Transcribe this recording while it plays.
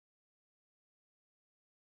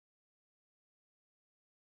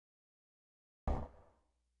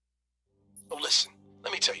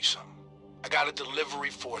Let me tell you something. I got a delivery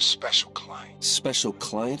for a special client. Special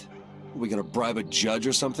client? Are we gonna bribe a judge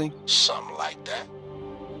or something? Something like that.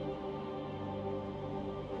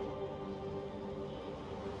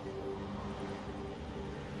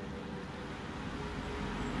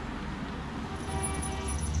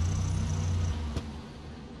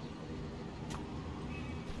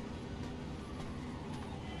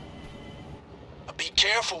 Be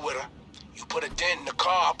careful with her. You put a dent in the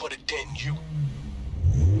car, I'll put a dent in you.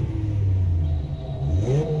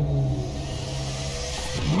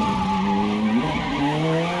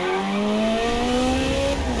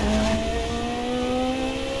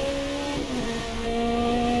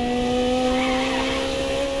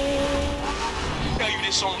 Tell you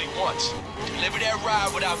this only once. Deliver that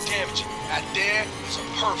ride without damaging. Out there, it's a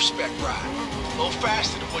perf spec ride. A little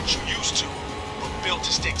faster than what you used to, but built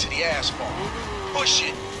to stick to the asphalt. Push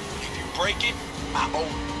it. If you break it, I own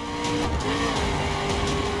it.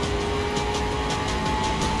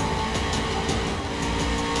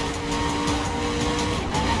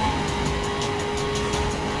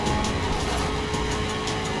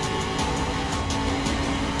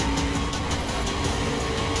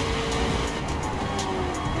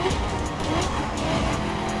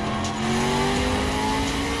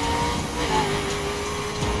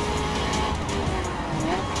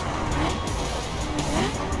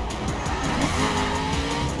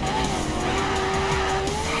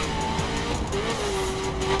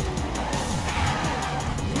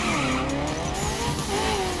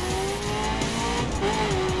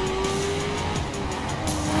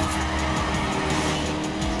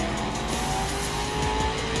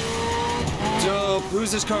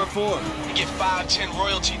 Who's this car for? You get 5-10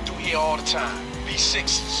 royalty through here all the time.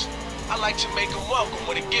 V6s. I like to make them welcome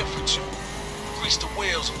with a gift or two. Grease the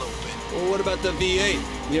wheels a little bit. Well, what about the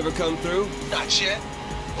V8? You ever come through? Not yet.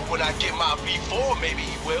 But when I get my V4, maybe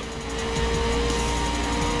he will.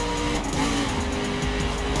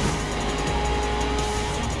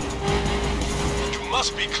 You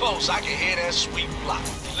must be close. I can hear that sweet block.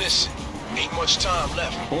 Listen, ain't much time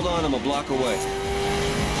left. Hold on, I'm a block away.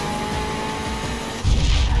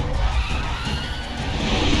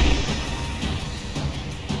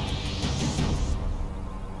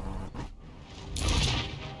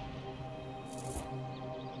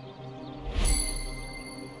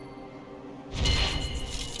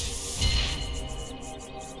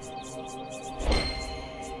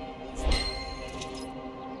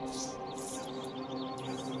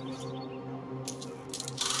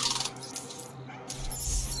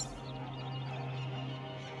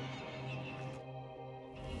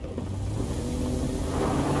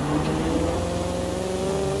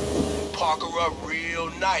 Park her up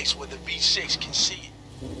real nice where the V6 can see it.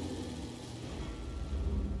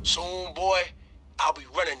 Soon, boy, I'll be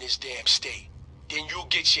running this damn state. Then you'll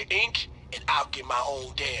get your ink, and I'll get my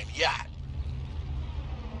own damn yacht.